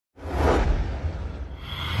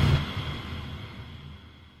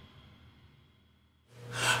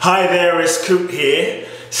Hi there, it's Kute here,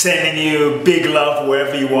 sending you big love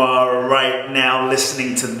wherever you are right now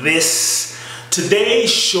listening to this. Today's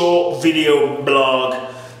short video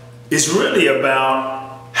blog is really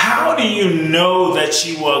about how do you know that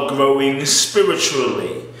you are growing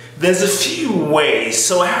spiritually? There's a few ways.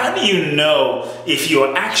 So how do you know if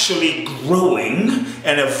you're actually growing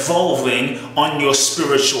and evolving on your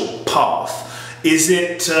spiritual path? Is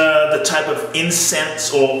it the type of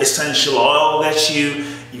incense or essential oil that you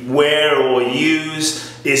wear or use?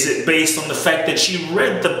 Is it based on the fact that you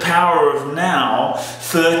read The Power of Now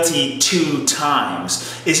 32 times?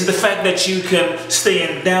 Is it the fact that you can stay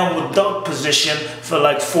in downward dog position for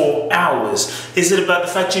like 4 hours? Is it about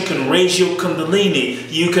the fact you can raise your kundalini,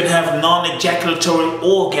 you can have non-ejaculatory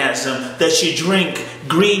orgasm, that you drink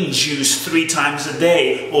green juice 3 times a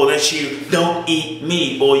day, or that you don't eat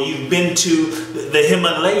meat, or you've been to the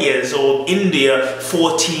Himalayas or India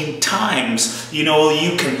 14 times, you know,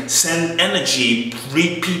 you can send energy,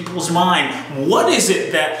 read people's mind? What is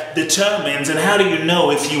it that determines, and how do you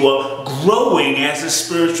know if you are growing as a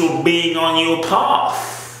spiritual being on your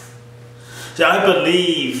path? So I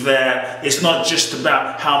believe that it's not just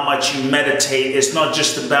about how much you meditate. It's not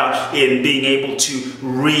just about being able to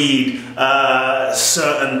read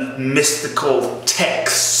certain mystical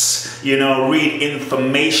texts, you know, read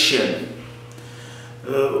information.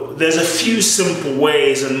 There's a few simple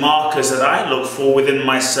ways and markers that I look for within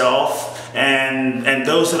myself and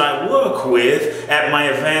those that I work with at my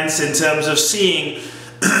events in terms of seeing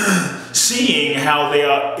how they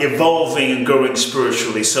are evolving and growing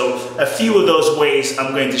spiritually. So a few of those ways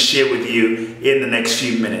I'm going to share with you in the next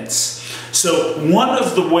few minutes. So one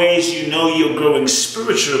of the ways you know you're growing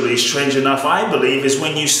spiritually, strange enough, I believe, is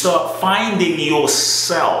when you start finding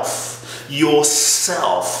yourself,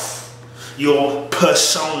 your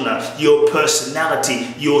persona, your personality,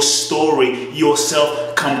 your story,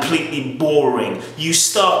 yourself completely boring. You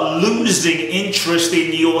start losing interest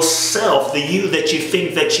in yourself, the you that you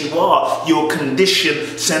think that you are, your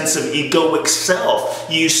conditioned sense of egoic self.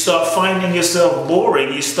 You start finding yourself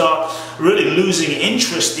boring. You start really losing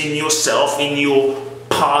interest in yourself, in your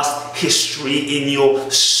past history, in your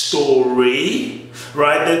story.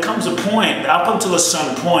 Right? There comes a point, up until a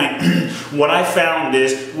certain point, what I found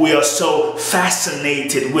is we are so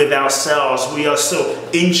fascinated with ourselves. We are so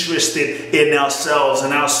interested in ourselves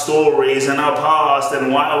and our stories and our past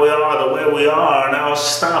and why we are the way we are and our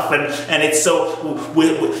stuff. And it's so,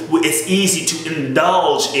 it's easy to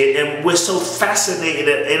indulge it, and we're so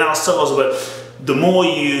fascinated in ourselves. But the more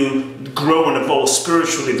you grow and evolve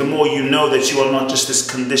spiritually, the more you know that you are not just this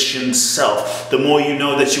conditioned self. The more you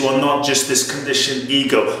know that you are not just this conditioned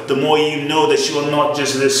ego. The more you know that you are not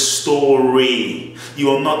just this story. You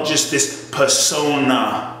are not just this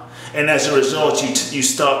persona. And as a result, you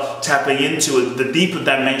start tapping into it, the deeper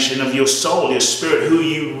dimension of your soul, your spirit, who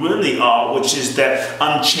you really are, which is that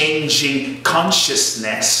unchanging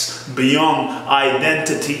consciousness beyond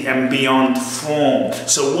identity and beyond form.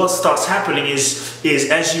 So what starts happening is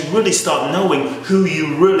as you really start knowing who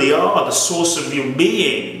you really are, the source of your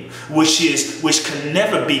being, which can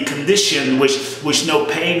never be conditioned, which no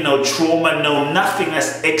pain, no trauma, no nothing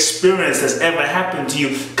that's experienced has ever happened to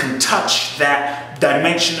you can touch that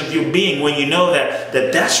dimension of your being. When you know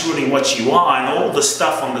that's really what you are, and all the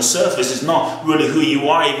stuff on the surface is not really who you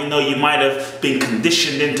are, even though you might have been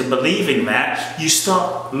conditioned into believing that, you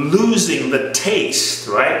start losing the taste,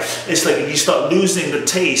 right? It's like you start losing the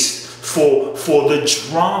taste for the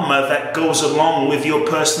drama that goes along with your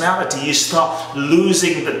personality. You start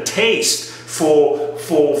losing the taste for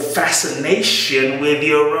fascination with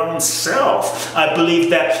your own self. I believe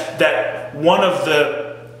that one of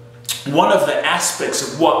the aspects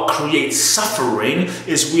of what creates suffering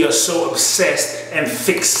is we are so obsessed and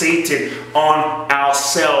fixated on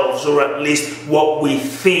ourselves, or at least what we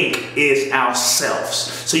think is ourselves.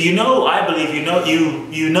 So I believe you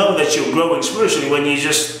know that you're growing spiritually when you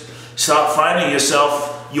just start finding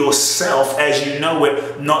yourself as you know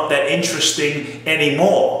it, not that interesting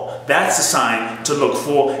anymore. That's a sign to look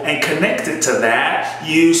for, and connected to that,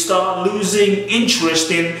 you start losing interest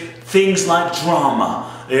in things like drama.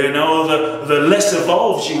 You know, the less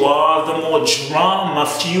evolved you are, the more drama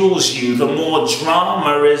fuels you. The more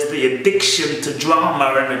drama is the addiction to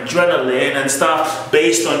drama and adrenaline and stuff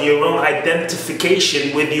based on your own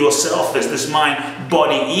identification with yourself as this mind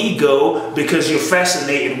body ego because you're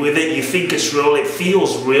fascinated with it, you think it's real, it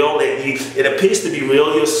feels real, it appears to be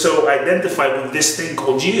real, you're so identified with this thing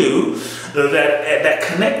called you that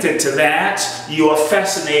connected to that, you are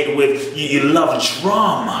fascinated with, you love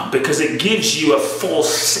drama because it gives you a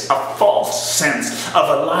false sense of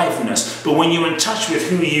aliveness. But when you're in touch with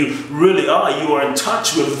who you really are, you are in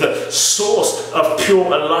touch with the source of pure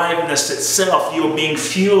aliveness itself. You're being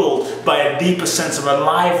fueled by a deeper sense of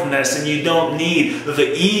aliveness, and you don't need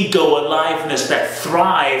the ego aliveness that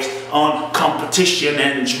thrives on competition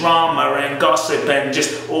and drama and gossip and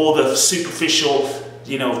just all the superficial,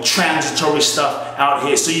 transitory stuff out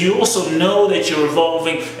here. So you also know that you're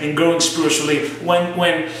evolving and growing spiritually when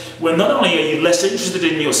not only are you less interested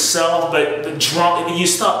in yourself, but you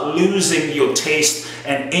start losing your taste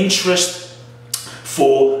and interest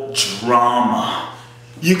for drama.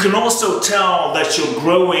 You can also tell that you're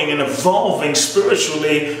growing and evolving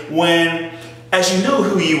spiritually when, as you know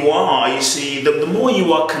who you are, you see, the more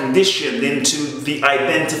you are conditioned into the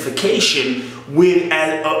identification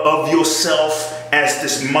of yourself as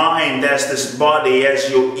this mind, as this body, as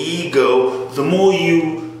your ego, the more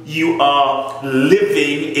you are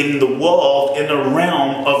living in the world in a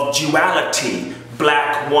realm of duality.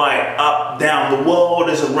 Black, white, up, down. The world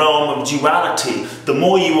is a realm of duality. The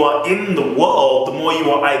more you are in the world, the more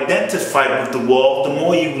you are identified with the world, the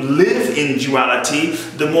more you live in duality,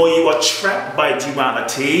 the more you are trapped by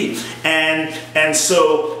duality. And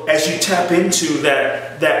so as you tap into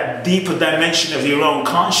that deeper dimension of your own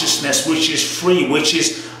consciousness, which is free, which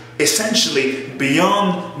is essentially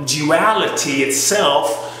beyond duality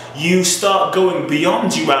itself, you start going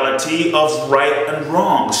beyond duality of right and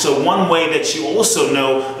wrong. So one way that you also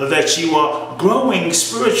know that you are growing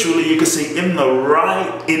spiritually, you can say in the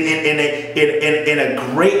right, in a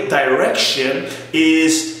great direction,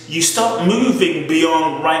 is you start moving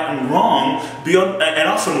beyond right and wrong, and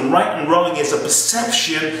often right and wrong is a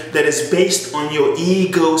perception that is based on your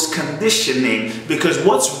ego's conditioning. Because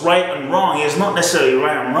what's right and wrong is not necessarily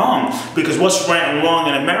right and wrong. Because what's right and wrong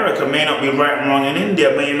in America may not be right and wrong in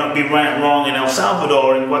India, may not be right and wrong in El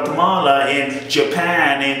Salvador, in Guatemala, in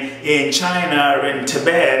Japan, in China, in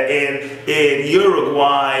Tibet, in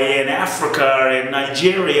Uruguay, in Africa, in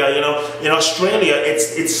Nigeria, in Australia.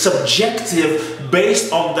 It's subjective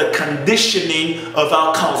based on the conditioning of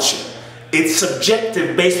our culture. It's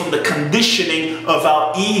subjective based on the conditioning of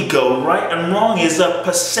our ego. Right and wrong is a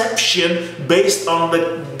perception based on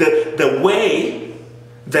the way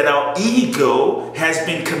that our ego has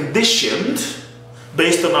been conditioned,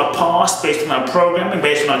 based on our past, based on our programming,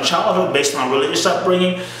 based on our childhood, based on our religious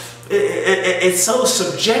upbringing. It's so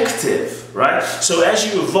subjective, right? So as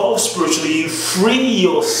you evolve spiritually, you free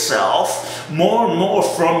yourself more and more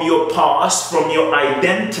from your past, from your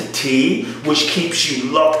identity, which keeps you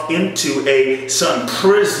locked into a certain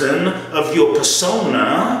prison of your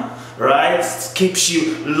persona, right? It keeps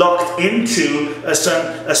you locked into a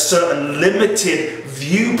certain limited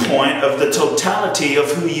viewpoint of the totality of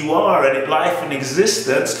who you are and life and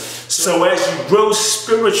existence. So as you grow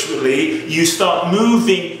spiritually, you start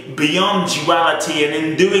moving beyond duality, and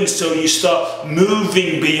in doing so you start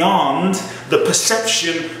moving beyond the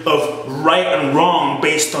perception of right and wrong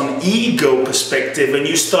based on ego perspective, and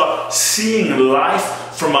you start seeing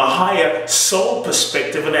life from a higher soul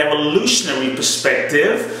perspective, an evolutionary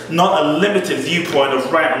perspective, not a limited viewpoint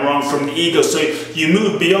of right and wrong from the ego. So you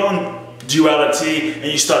move beyond duality and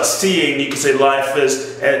you start seeing, you can say, life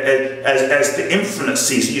as the infinite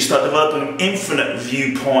sees. So you start developing an infinite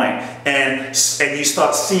viewpoint, and you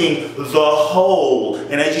start seeing the whole.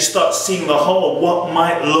 And as you start seeing the whole, what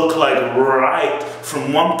might look like right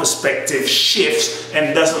from one perspective shifts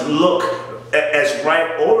and doesn't look as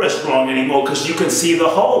right or as wrong anymore, because you can see the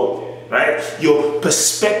whole. Right? Your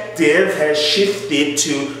perspective has shifted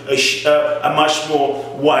to a much more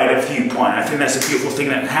wider viewpoint. I think that's a beautiful thing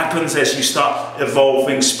that happens as you start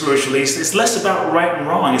evolving spiritually. It's less about right and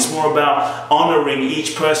wrong. It's more about honoring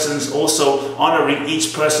each person's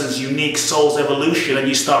unique soul's evolution, and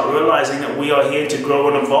you start realizing that we are here to grow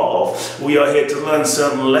and evolve. We are here to learn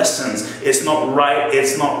certain lessons. It's not right,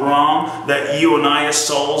 it's not wrong that you and I as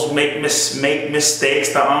souls make mistakes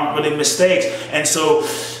that aren't really mistakes. And so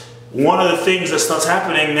one of the things that starts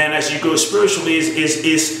happening then as you go spiritually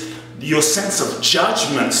is your sense of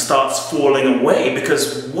judgment starts falling away,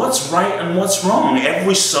 because what's right and what's wrong?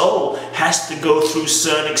 Every soul has to go through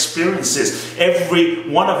certain experiences. Every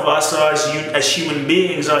one of us as human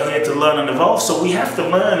beings are here to learn and evolve, so we have to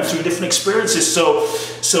learn through different experiences.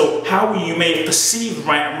 So how you may perceive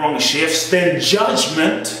right and wrong shifts, then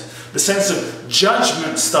judgment, the sense of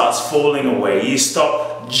judgment starts falling away. You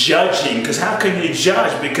stop judging, because how can you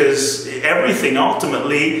judge? Because everything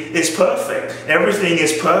ultimately is perfect. Everything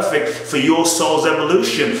is perfect for your soul's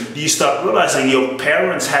evolution. You start realizing your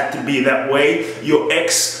parents had to be that way, your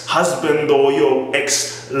ex-husband or your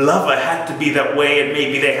ex-lover had to be that way, and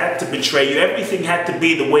maybe they had to betray you. Everything had to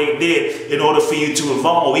be the way it did in order for you to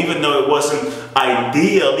evolve, even though it wasn't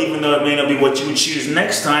ideal, even though it may not be what you would choose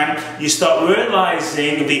next time. You start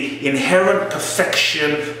realizing the inherent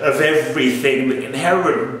perfection of everything, the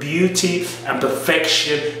inherent beauty and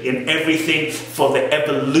perfection in everything for the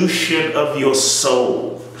evolution of your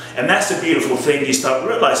soul. And that's the beautiful thing. You start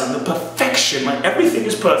realizing the perfection, like everything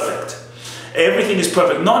is perfect. Everything is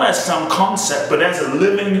perfect, not as some concept, but as a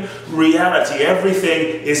living reality.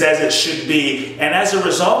 Everything is as it should be. And as a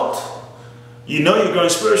result, you know you're growing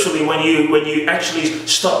spiritually when you actually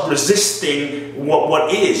stop resisting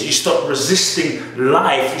what is. You stop resisting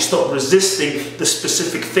life. You stop resisting the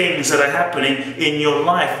specific things that are happening in your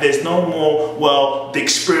life. There's no more, well, the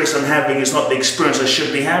experience I'm having is not the experience I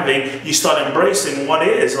should be having. You start embracing what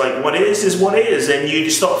is. Like, what is what is. And you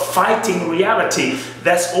start fighting reality.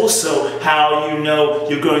 That's also how you know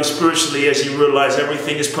you're growing spiritually, as you realize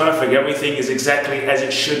everything is perfect. Everything is exactly as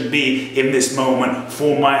it should be in this moment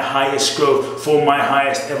for my highest growth, for my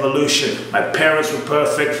highest evolution. My parents were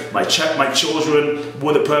perfect. My children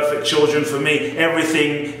were the perfect children for me.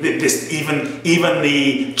 Everything, even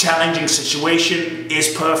the challenging situation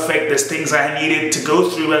is perfect. There's things I needed to go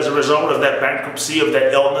through as a result of that bankruptcy, of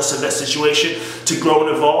that illness, of that situation, to grow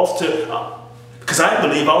and evolve, because I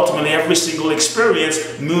believe ultimately every single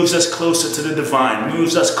experience moves us closer to the divine,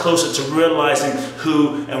 moves us closer to realizing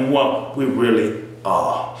who and what we really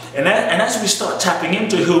are. And as we start tapping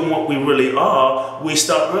into who and what we really are, we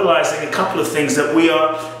start realizing a couple of things, that we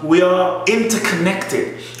are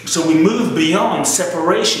interconnected. So we move beyond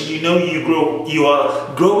separation. You know you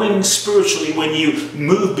are growing spiritually when you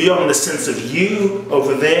move beyond the sense of you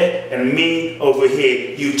over there and me over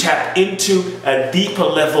here. You tap into a deeper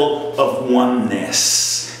level of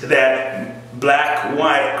oneness. That black,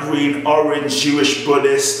 white, green, orange, Jewish,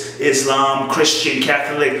 Buddhist, Islam, Christian,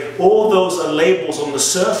 Catholic, all those are labels on the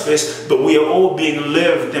surface, but we are all being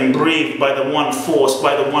lived and breathed by the one force,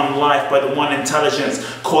 by the one life, by the one intelligence.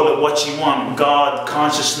 Call it what you want, God,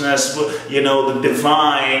 consciousness, you know, the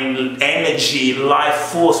divine energy, life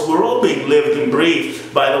force. We're all being lived and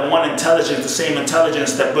breathed by the one intelligence, the same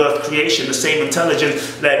intelligence that birthed creation, the same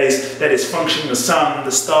intelligence that is functioning the sun,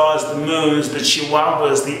 the stars, the moons, the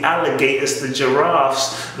chihuahuas, the alligators, the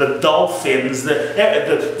giraffes, the dolphins,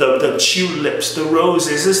 the tulips, the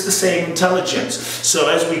roses. It's the same intelligence. So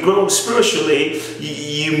as we grow spiritually,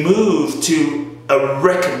 you move to a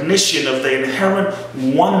recognition of the inherent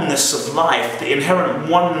oneness of life, the inherent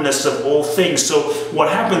oneness of all things. So what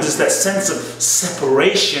happens is that sense of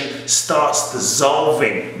separation starts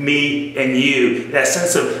dissolving, me and you. That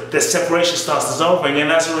sense of the separation starts dissolving,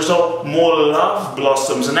 and as a result, more love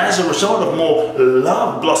blossoms. And as a result of more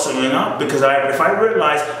love blossoming up, because if I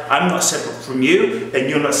realize I'm not separate from you and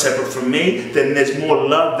you're not separate from me, then there's more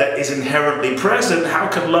love that is inherently present. How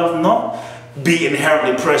can love not be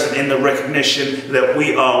inherently present in the recognition that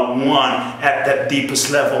we are one at that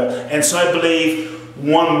deepest level? And so I believe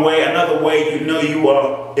another way you know you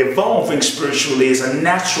are evolving spiritually is a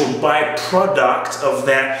natural byproduct of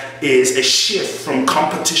that is a shift from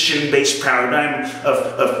competition-based paradigm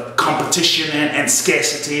of competition and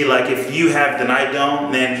scarcity. Like if you have, then I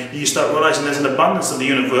don't. Then you start realizing there's an abundance of the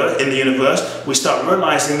universe. We start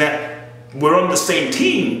realizing that we're on the same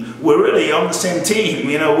team. We're really on the same team.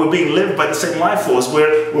 You know, we're being lived by the same life force.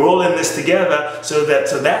 We're all in this together. So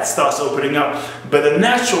that starts opening up. But the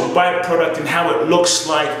natural byproduct and how it looks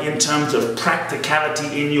like in terms of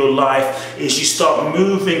practicality in your life is you start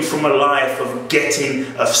moving from a life of getting,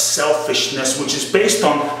 of selfishness, which is based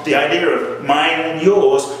on the idea of mine and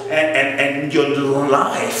yours and your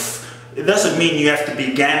life. It doesn't mean you have to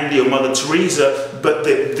be Gandhi or Mother Teresa, but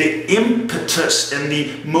the impetus and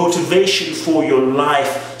the motivation for your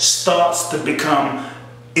life starts to become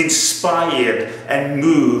inspired and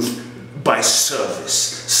moved by service.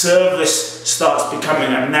 Service starts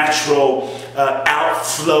becoming a natural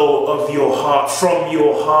outflow of your heart, from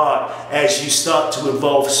your heart. As you start to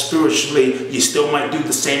evolve spiritually, you still might do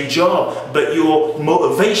the same job, but your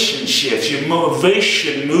motivation shifts. Your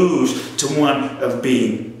motivation moves to one of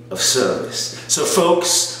being of service. So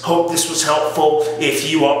folks, hope this was helpful.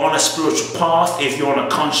 If you are on a spiritual path, if you're on a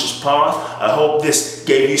conscious path, I hope this this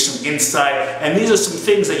gave you some insight. And these are some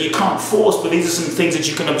things that you can't force, but these are some things that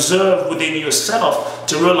you can observe within yourself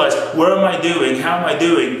to realize, where am I doing? How am I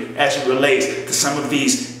doing as it relates to some of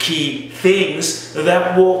these key things that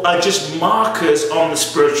are just markers on the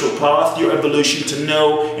spiritual path, your evolution, to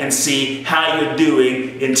know and see how you're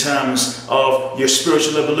doing in terms of your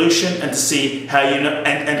spiritual evolution, and to see how you know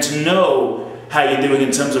and to know how you're doing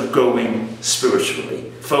in terms of growing spiritually.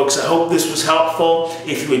 Folks, I hope this was helpful.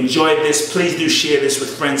 If you enjoyed this, please do share this with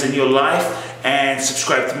friends in your life, and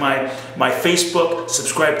subscribe to my Facebook,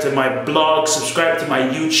 subscribe to my blog, subscribe to my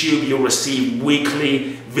YouTube. You'll receive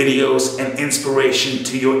weekly videos and inspiration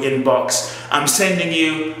to your inbox. I'm sending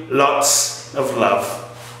you lots of love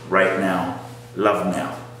right now. Love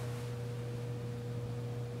now.